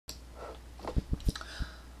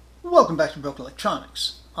Welcome back to Broken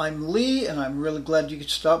Electronics. I'm Lee, and I'm really glad you could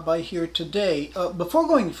stop by here today. Before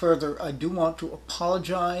going further, I do want to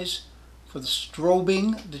apologize for the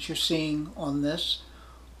strobing that you're seeing on this.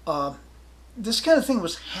 This kind of thing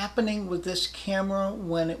was happening with this camera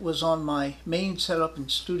when it was on my main setup in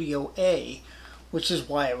Studio A, which is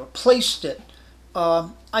why I replaced it.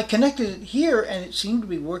 I connected it here, and it seemed to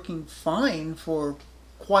be working fine for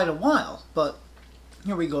quite a while, but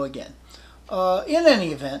here we go again. In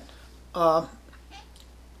any event, I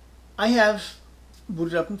have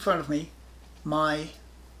booted up in front of me my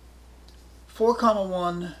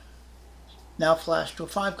 4,1, now flashed to a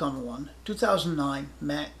 5,1, 2009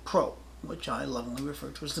 Mac Pro, which I lovingly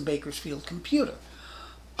refer to as the Bakersfield computer.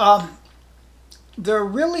 There are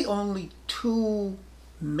really only two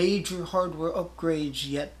major hardware upgrades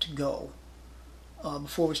yet to go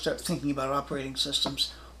before we start thinking about operating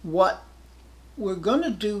systems. What we're going to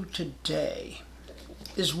do today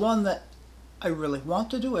is one that I really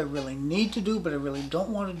want to do, I really need to do, but I really don't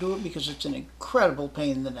want to do it because it's an incredible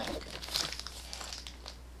pain in the neck.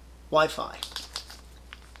 Wi-Fi.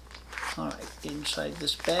 Alright, inside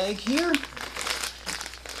this bag here.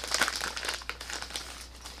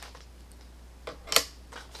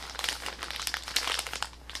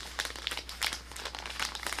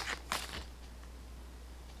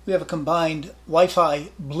 We have a combined Wi-Fi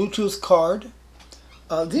Bluetooth card.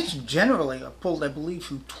 These generally are pulled, I believe,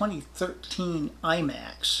 from 2013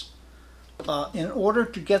 iMacs. In order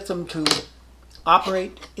to get them to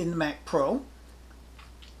operate in the Mac Pro,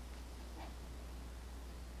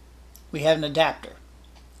 we have an adapter.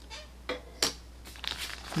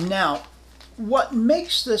 Now, what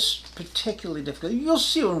makes this particularly difficult, you'll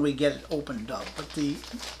see when we get it opened up, but the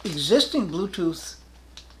existing Bluetooth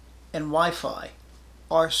and Wi-Fi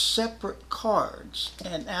are separate cards,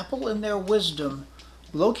 and Apple, in their wisdom,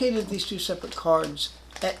 located these two separate cards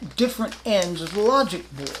at different ends of the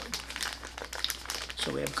logic board.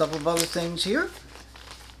 So we have a couple of other things here.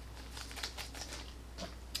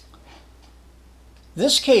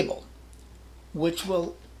 This cable, which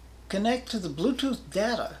will connect to the Bluetooth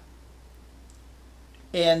data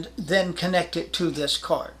and then connect it to this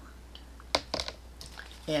card.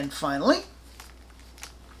 And finally,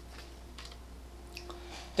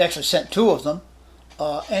 they actually sent two of them,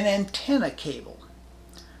 an antenna cable.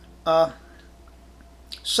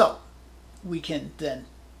 So we can then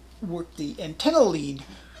work the antenna lead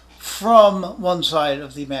from one side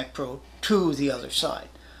of the Mac Pro to the other side.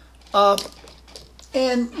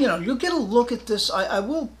 And you know, you'll get a look at this. I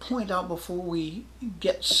will point out before we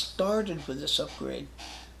get started with this upgrade,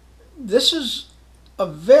 this is a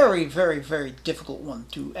very, very, very difficult one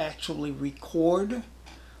to actually record.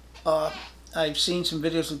 I've seen some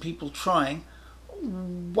videos of people trying.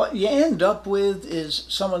 What you end up with is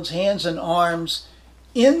someone's hands and arms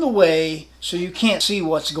in the way so you can't see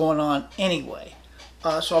what's going on anyway.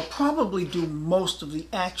 So I'll probably do most of the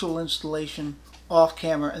actual installation off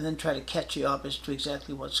camera and then try to catch you up as to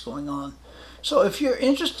exactly what's going on. So if you're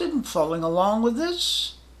interested in following along with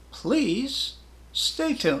this, please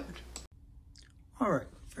stay tuned. Alright,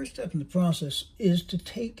 first step in the process is to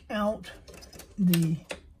take out the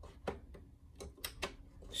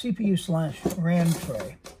CPU/RAM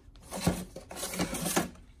tray.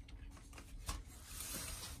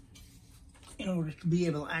 In order to be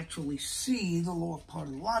able to actually see the lower part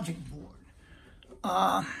of the logic board.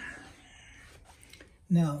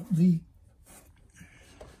 Now,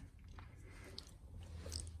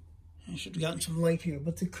 I should have gotten some light here,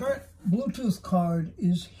 but the current Bluetooth card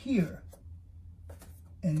is here.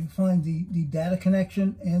 And you find the data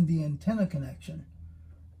connection and the antenna connection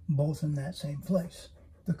both in that same place.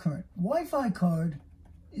 The current Wi-Fi card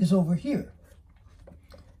is over here.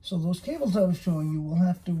 So those cables I was showing you will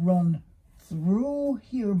have to run through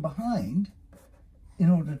here behind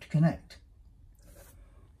in order to connect.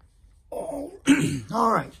 Oh,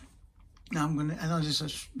 all right. Now I know this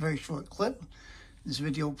is a very short clip. This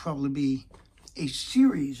video will probably be a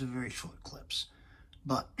series of very short clips.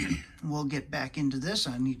 But we'll get back into this.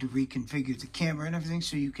 I need to reconfigure the camera and everything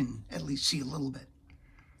so you can at least see a little bit.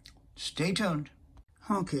 Stay tuned.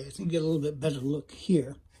 Okay, I think you get a little bit better look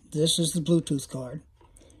here. This is the Bluetooth card.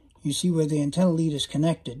 You see where the antenna lead is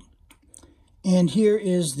connected. And here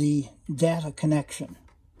is the data connection.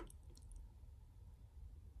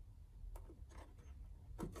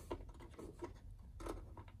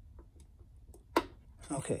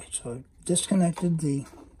 Okay, so I disconnected the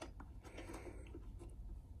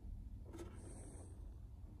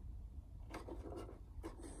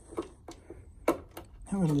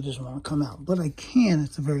It really doesn't want to come out, but I can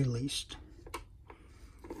at the very least.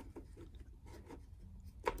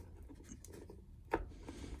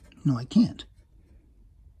 No, I can't.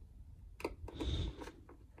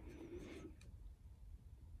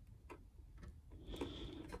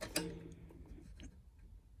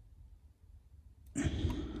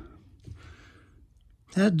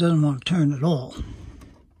 That doesn't want to turn at all.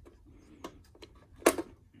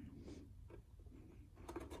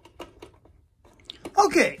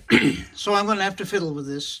 Okay, so I'm going to have to fiddle with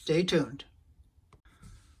this. Stay tuned.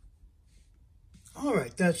 All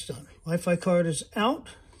right, that's done. Wi-Fi card is out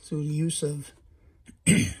through the use of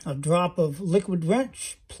a drop of liquid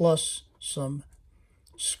wrench plus some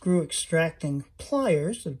screw extracting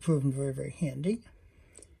pliers that have proven very, very handy.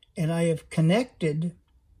 And I have connected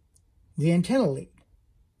the antenna lead.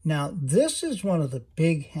 Now, this is one of the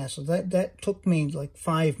big hassles. That took me like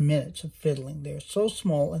 5 minutes of fiddling. They're so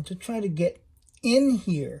small, and to try to get in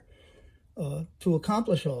here to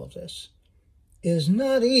accomplish all of this is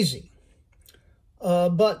not easy.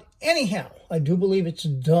 But anyhow, I do believe it's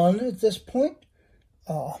done at this point.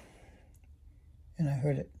 And I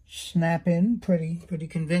heard it snap in pretty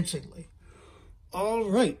convincingly. All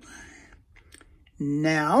right.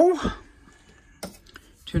 Now,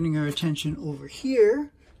 turning our attention over here.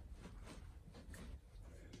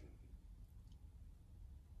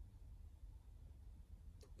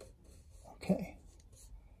 Okay.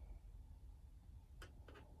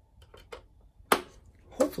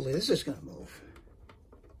 Hopefully this is going to move.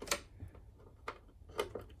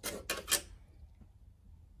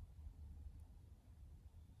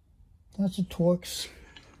 That's a Torx.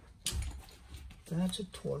 That's a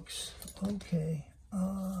Torx. Okay.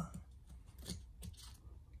 I'll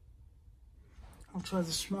try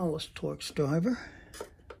the smallest Torx driver.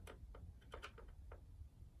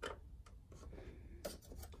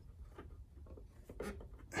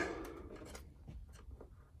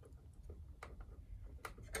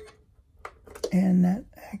 And that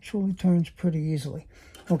actually turns pretty easily.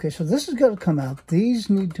 Okay, so this is going to come out. These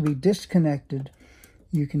need to be disconnected.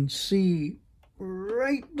 You can see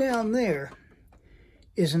right down there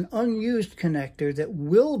is an unused connector that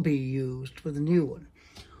will be used with a new one.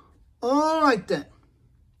 All right then,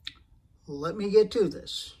 let me get to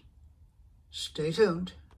this. Stay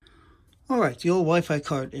tuned. All right, the old Wi-Fi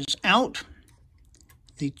card is out.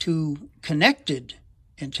 The two connected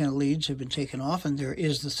antenna leads have been taken off, and there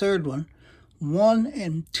is the third one. 1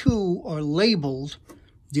 and 2 are labeled.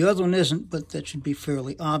 The other one isn't, but that should be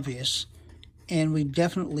fairly obvious. And we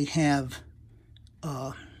definitely have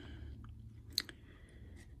the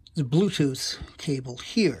Bluetooth cable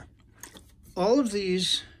here. All of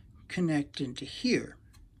these connect into here.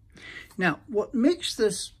 Now, what makes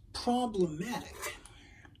this problematic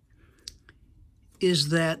is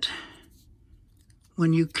that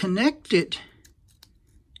when you connect it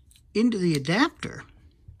into the adapter,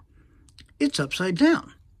 it's upside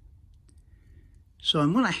down. So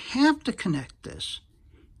I'm going to have to connect this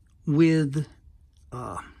with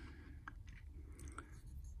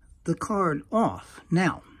the card off.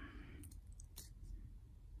 Now,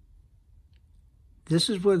 this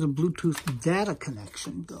is where the Bluetooth data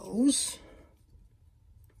connection goes.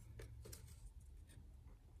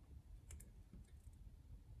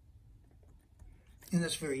 And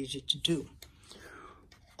that's very easy to do.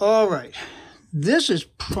 All right. This is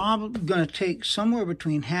probably going to take somewhere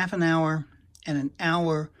between half an hour and an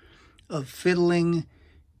hour of fiddling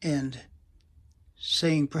and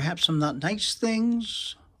saying perhaps some not nice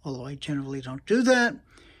things, although I generally don't do that.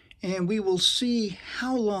 And we will see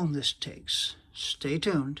how long this takes. Stay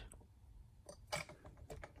tuned.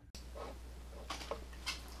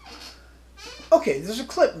 Okay, there's a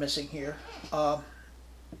clip missing here.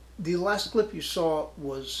 The last clip you saw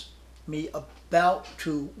was me about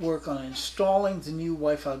to work on installing the new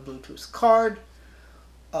Wi-Fi Bluetooth card.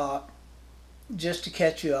 Just to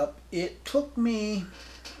catch you up, it took me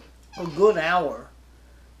a good hour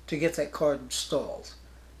to get that card installed.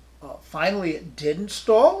 Finally, it did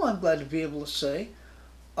install, I'm glad to be able to say.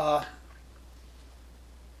 I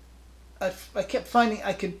kept finding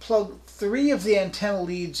I could plug 3 of the antenna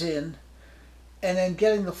leads in, and then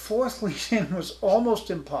getting the 4th lead in was almost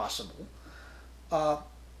impossible.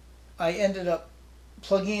 I ended up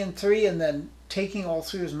plugging in 3 and then taking all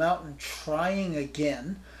 3 of them out and trying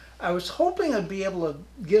again. I was hoping I'd be able to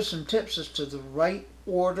give some tips as to the right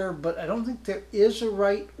order, but I don't think there is a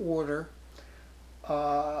right order,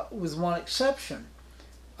 with one exception.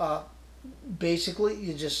 Basically,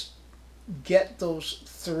 you just get those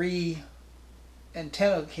 3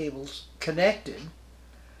 antenna cables connected.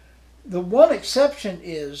 The one exception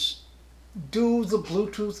is, do the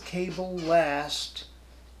Bluetooth cable last?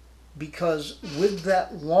 Because with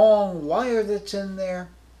that long wire that's in there,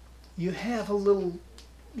 you have a little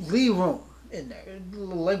lee room in there, a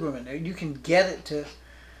little legroom in there. You can get it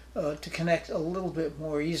to connect a little bit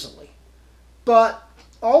more easily. But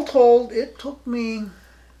all told, it took me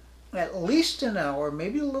at least an hour,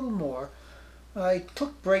 maybe a little more. I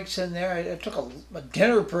took breaks in there. I took a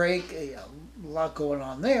dinner break, a lot going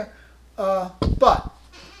on there. But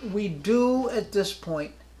we do, at this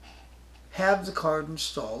point, have the card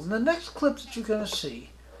installed. And the next clip that you're going to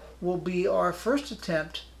see will be our first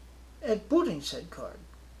attempt at booting said card.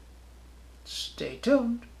 Stay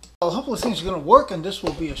tuned. Well, hopefully things are going to work, and this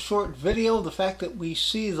will be a short video. The fact that we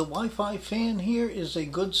see the Wi-Fi fan here is a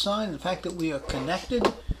good sign. The fact that we are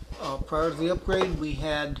connected. Prior to the upgrade, we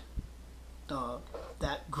had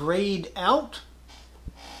that grayed out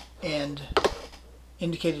and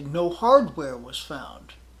indicated no hardware was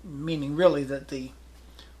found, meaning really that the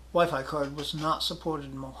Wi-Fi card was not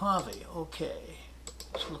supported in Mojave. Okay,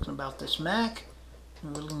 so looking about this Mac,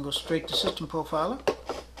 we're going to go straight to System Profiler.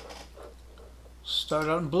 Start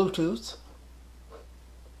out in Bluetooth.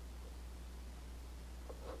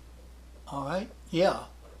 Alright, yeah,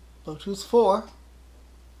 Bluetooth 4.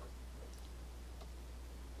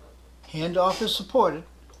 Handoff is supported.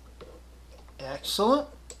 Excellent.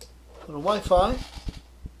 Go to Wi-Fi.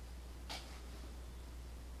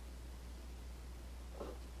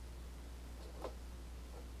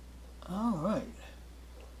 Alright.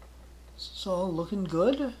 This is all looking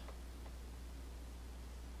good.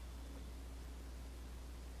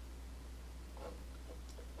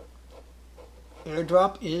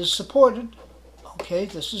 AirDrop is supported. Okay,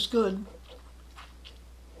 this is good.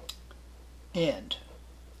 And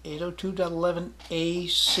 802.11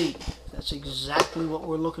 AC. That's exactly what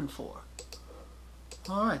we're looking for.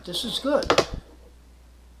 Alright, this is good.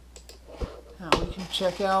 Now we can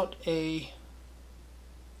check out a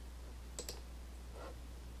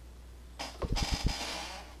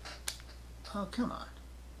oh, come on.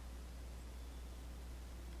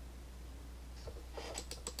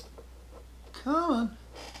 Come on.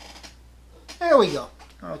 There we go.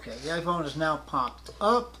 Okay, the iPhone is now popped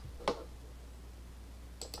up.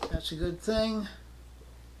 That's a good thing.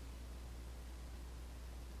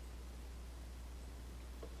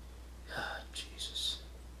 Ah, Jesus.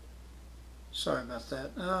 Sorry about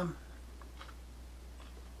that.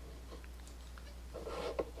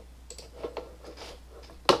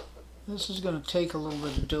 This is going to take a little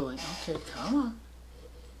bit of doing. Okay, come on.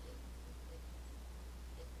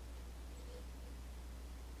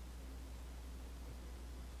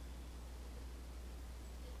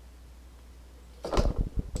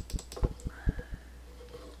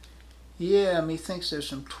 Yeah, methinks there's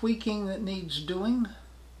some tweaking that needs doing.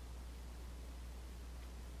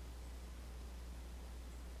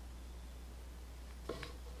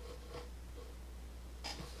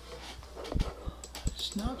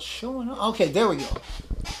 It's not showing up. Okay, there we go.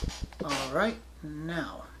 All right,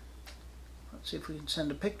 now let's see if we can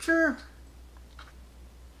send a picture.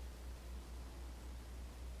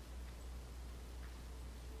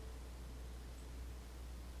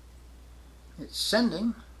 It's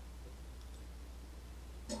sending.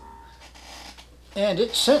 And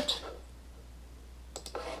it's sent.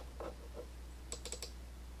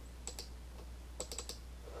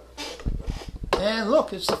 And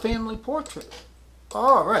look, it's the family portrait.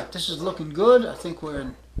 All right, this is looking good. I think we're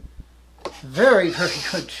in very, very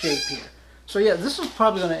good shape here. So yeah, this is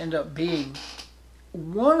probably going to end up being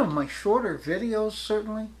one of my shorter videos,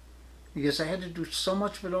 certainly, because I had to do so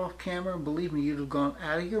much of it off camera. Believe me, you'd have gone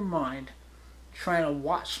out of your mind trying to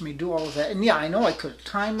watch me do all of that. And yeah, I know I could have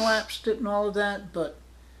time-lapsed it and all of that, but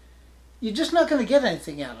you're just not going to get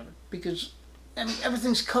anything out of it, because I mean,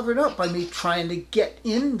 everything's covered up by me trying to get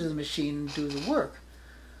into the machine and do the work.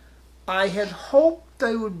 I had hoped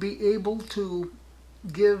I would be able to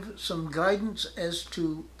give some guidance as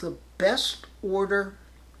to the best order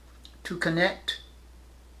to connect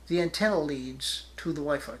the antenna leads to the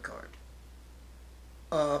Wi-Fi card.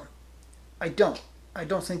 I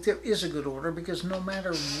don't think there is a good order, because no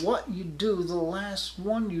matter what you do, the last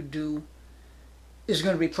one you do is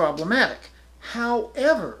going to be problematic.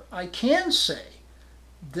 However, I can say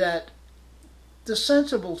that the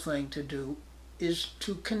sensible thing to do is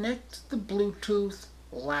to connect the Bluetooth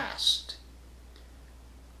last.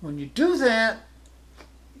 When you do that,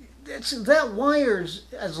 that wire's,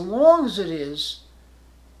 as long as it is,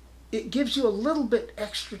 it gives you a little bit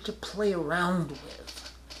extra to play around with.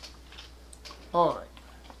 Alright,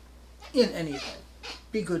 in any event,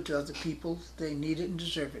 be good to other people. They need it and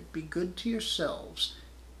deserve it. Be good to yourselves.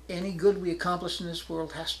 Any good we accomplish in this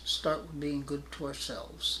world has to start with being good to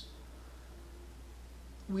ourselves.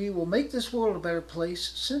 We will make this world a better place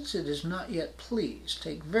since it is not yet. Please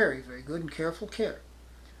take very, very good and careful care.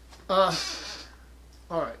 All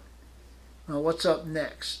right. Now what's up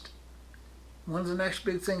next? One of the next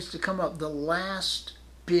big things to come up, the last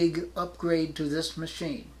big upgrade to this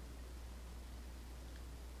machine.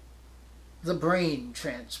 The brain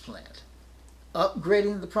transplant.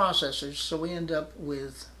 Upgrading the processors so we end up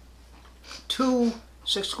with two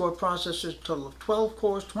 6-core processors, a total of 12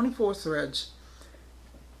 cores, 24 threads,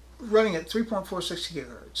 running at 3.46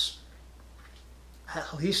 gigahertz.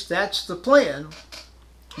 At least that's the plan.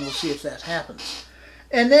 We'll see if that happens.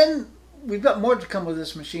 And then we've got more to come with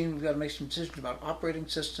this machine. We've got to make some decisions about operating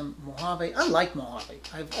system. Mojave. I like Mojave.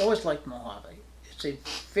 I've always liked Mojave. It's a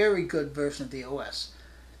very good version of the OS.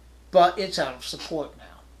 But it's out of support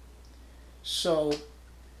now. So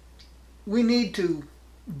we need to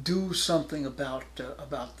do something about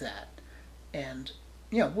that. And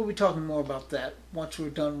we'll be talking more about that once we're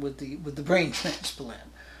done with the brain transplant.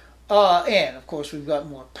 And of course we've got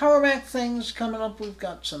more Power Mac things coming up. We've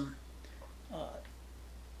got some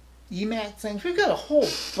eMac things. We've got a whole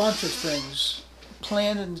bunch of things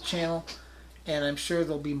planned in the channel, and I'm sure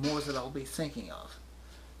there'll be more that I'll be thinking of.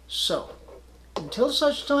 So, until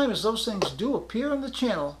such time as those things do appear on the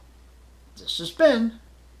channel, this has been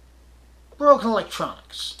Broken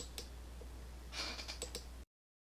Electronics.